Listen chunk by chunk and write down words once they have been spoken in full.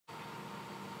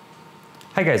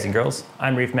Hi guys and girls,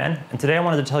 I'm Reef Man, and today I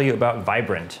wanted to tell you about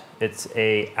Vibrant. It's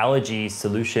a algae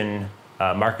solution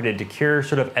marketed to cure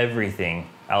sort of everything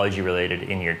algae related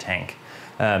in your tank.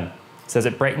 It says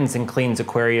it brightens and cleans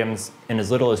aquariums in as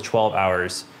little as 12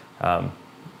 hours.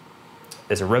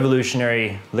 It's a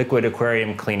revolutionary liquid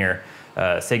aquarium cleaner.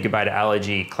 Say goodbye to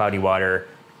algae, cloudy water,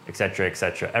 etc.,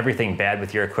 etc. Everything bad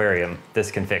with your aquarium,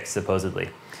 this can fix, supposedly.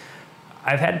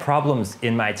 I've had problems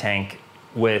in my tank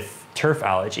with turf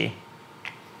algae.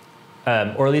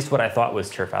 Or at least what I thought was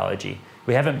turf algae.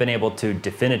 We haven't been able to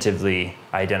definitively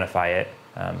identify it.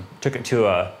 Took it to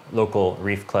a local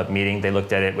reef club meeting. They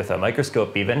looked at it with a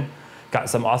microscope even. Got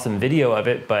some awesome video of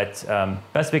it, but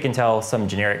best we can tell, some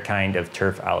generic kind of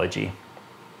turf algae.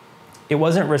 It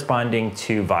wasn't responding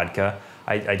to vodka.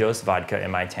 I dose vodka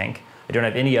in my tank. I don't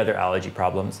have any other algae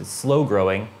problems. It's slow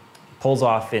growing, pulls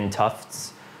off in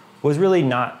tufts. Was really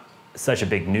not such a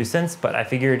big nuisance, but I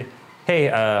figured, hey,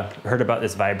 heard about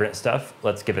this Vibrant stuff,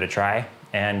 let's give it a try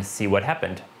and see what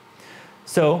happened.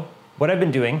 So what I've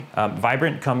been doing,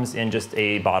 Vibrant comes in just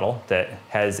a bottle that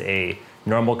has a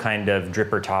normal kind of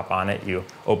dripper top on it. You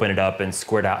open it up and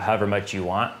squirt out however much you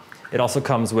want. It also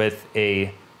comes with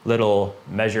a little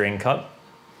measuring cup.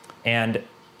 And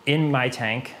in my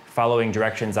tank, following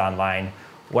directions online,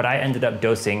 what I ended up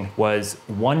dosing was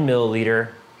 1 milliliter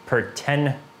per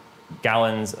 10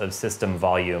 gallons of system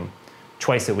volume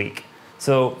twice a week.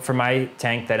 So for my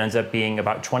tank, that ends up being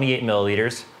about 28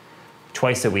 milliliters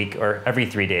twice a week, or every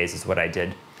 3 days is what I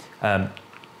did.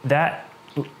 That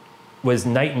was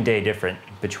night and day different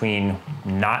between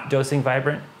not dosing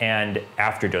Vibrant and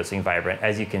after dosing Vibrant,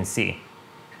 as you can see.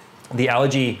 The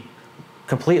algae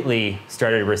completely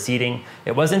started receding.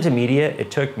 It wasn't immediate. It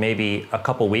took maybe a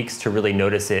couple weeks to really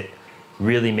notice it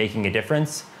really making a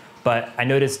difference. But I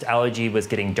noticed algae was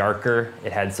getting darker.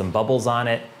 It had some bubbles on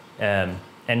it.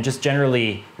 And just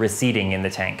generally receding in the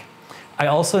tank. I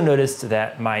also noticed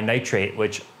that my nitrate,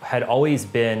 which had always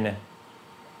been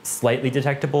slightly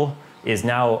detectable, is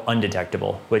now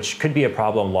undetectable, which could be a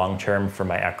problem long-term for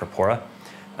my Acropora.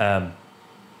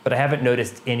 But I haven't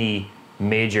noticed any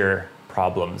major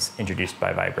problems introduced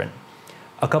by Vibrant.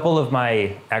 A couple of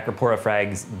my Acropora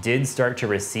frags did start to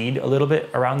recede a little bit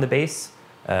around the base.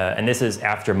 And this is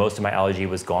after most of my algae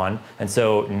was gone. And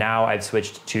so now I've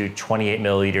switched to 28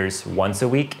 milliliters once a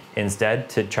week instead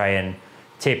to try and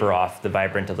taper off the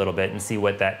Vibrant a little bit and see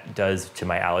what that does to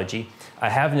my algae. I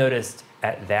have noticed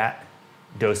at that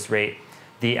dose rate,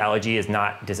 the algae is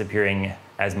not disappearing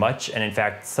as much. And in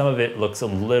fact, some of it looks a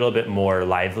little bit more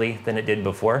lively than it did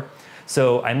before.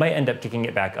 So I might end up kicking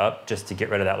it back up just to get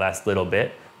rid of that last little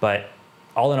bit. But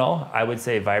all in all, I would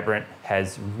say Vibrant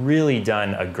has really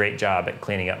done a great job at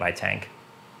cleaning up my tank.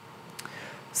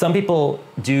 Some people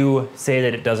do say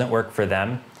that it doesn't work for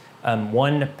them.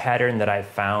 One pattern that I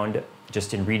found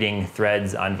just in reading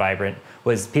threads on Vibrant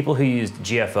was people who used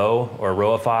GFO or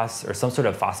Roaphos or some sort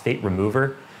of phosphate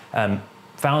remover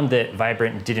found that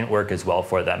Vibrant didn't work as well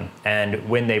for them. And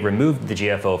when they removed the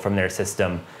GFO from their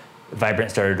system, Vibrant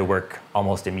started to work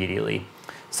almost immediately.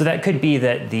 So that could be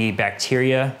that the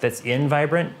bacteria that's in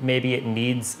Vibrant, maybe it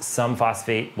needs some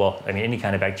phosphate. Well, I mean, any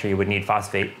kind of bacteria would need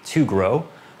phosphate to grow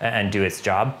and do its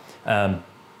job.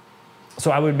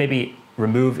 So I would maybe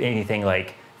remove anything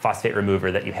like phosphate remover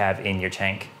that you have in your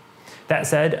tank. That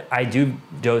said, I do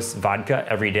dose vodka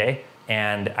every day,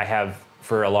 and I have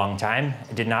for a long time.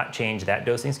 I did not change that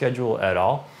dosing schedule at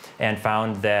all and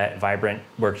found that Vibrant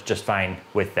worked just fine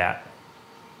with that.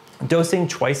 Dosing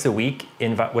twice a week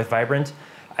with Vibrant,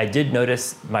 I did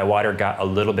notice my water got a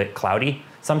little bit cloudy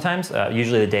sometimes,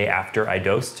 usually the day after I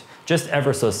dosed, just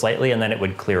ever so slightly, and then it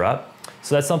would clear up.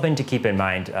 So that's something to keep in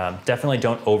mind. Definitely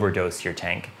don't overdose your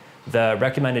tank. The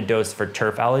recommended dose for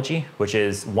turf algae, which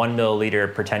is 1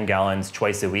 milliliter per 10 gallons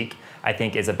twice a week, I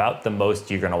think is about the most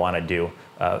you're gonna wanna do.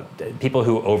 People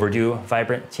who overdo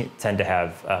Vibrant tend to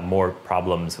have more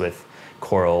problems with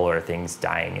coral or things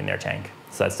dying in their tank.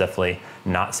 So that's definitely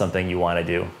not something you wanna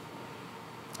do.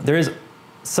 There is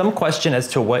some question as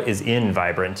to what is in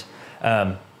Vibrant.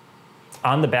 On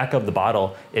the back of the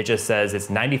bottle, it just says it's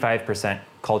 95%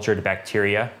 cultured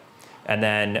bacteria, and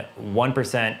then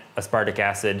 1% aspartic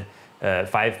acid,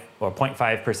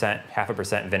 0.5%,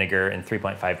 0.5% vinegar, and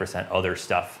 3.5% other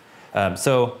stuff.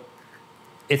 So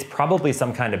it's probably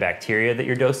some kind of bacteria that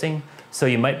you're dosing. So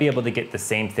you might be able to get the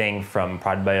same thing from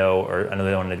ProdBio or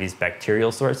another one of these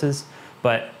bacterial sources.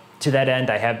 But to that end,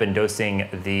 I have been dosing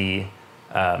the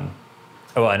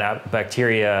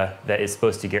bacteria that is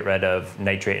supposed to get rid of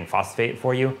nitrate and phosphate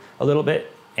for you a little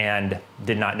bit, and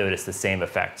did not notice the same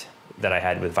effect that I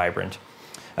had with Vibrant.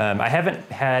 I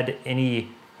haven't had any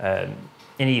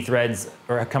any threads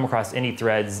or come across any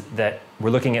threads that we're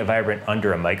looking at Vibrant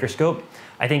under a microscope,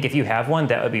 I think if you have one,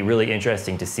 that would be really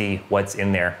interesting to see what's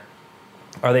in there.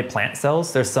 Are they plant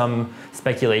cells? There's some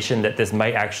speculation that this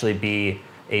might actually be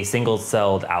a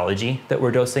single-celled algae that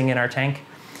we're dosing in our tank.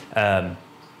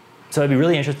 So I'd be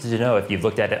really interested to know if you've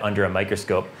looked at it under a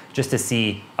microscope, just to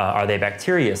see, are they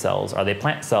bacteria cells? Are they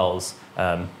plant cells?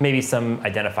 Maybe some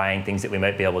identifying things that we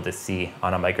might be able to see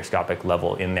on a microscopic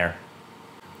level in there.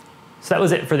 So that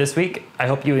was it for this week. I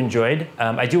hope you enjoyed.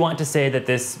 I do want to say that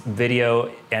this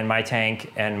video and my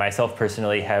tank and myself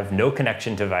personally have no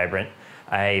connection to Vibrant.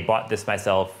 I bought this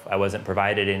myself. I wasn't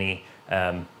provided any.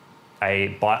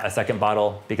 I bought a second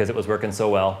bottle because it was working so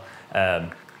well.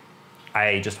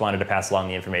 I just wanted to pass along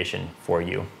the information for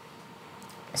you.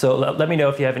 So let me know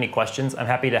if you have any questions. I'm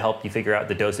happy to help you figure out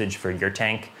the dosage for your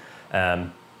tank.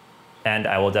 And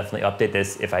I will definitely update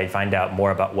this if I find out more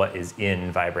about what is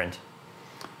in Vibrant.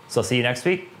 So I'll see you next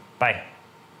week. Bye.